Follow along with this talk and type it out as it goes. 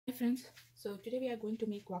Hi friends, so today we are going to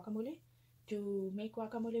make guacamole. To make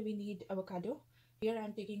guacamole we need avocado. Here I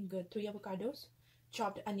am taking 3 avocados,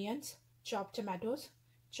 chopped onions, chopped tomatoes,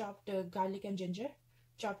 chopped garlic and ginger,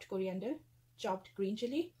 chopped coriander, chopped green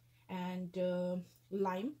chili, and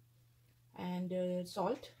lime, and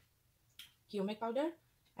salt, cumin powder,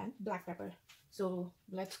 and black pepper. So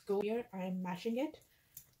let's go. Here I am mashing it.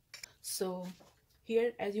 So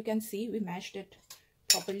here, as you can see, we mashed it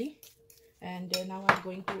properly. And now I'm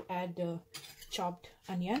going to add chopped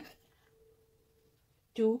onion,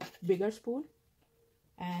 2 bigger spoon,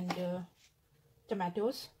 and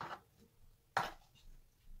tomatoes,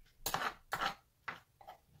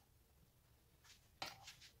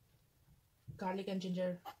 garlic and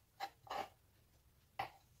ginger,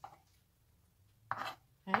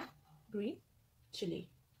 and green chili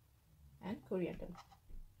and coriander.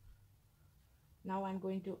 Now I'm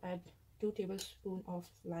going to add 2 tablespoons of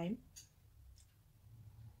lime,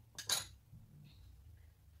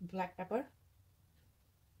 black pepper,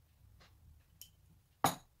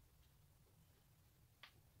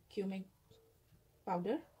 cumin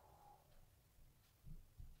powder,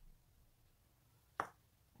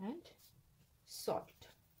 and salt.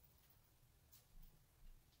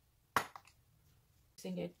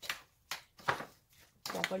 Mixing it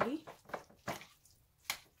properly.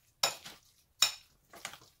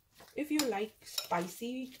 If you like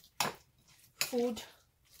spicy food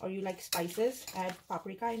or you like spices, add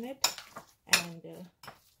paprika in it, and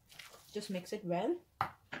just mix it well,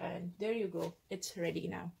 and there you go, it's ready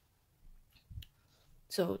now.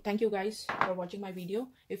 So thank you guys for watching my video.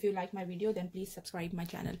 If you like my video, then please subscribe my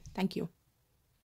channel. Thank you.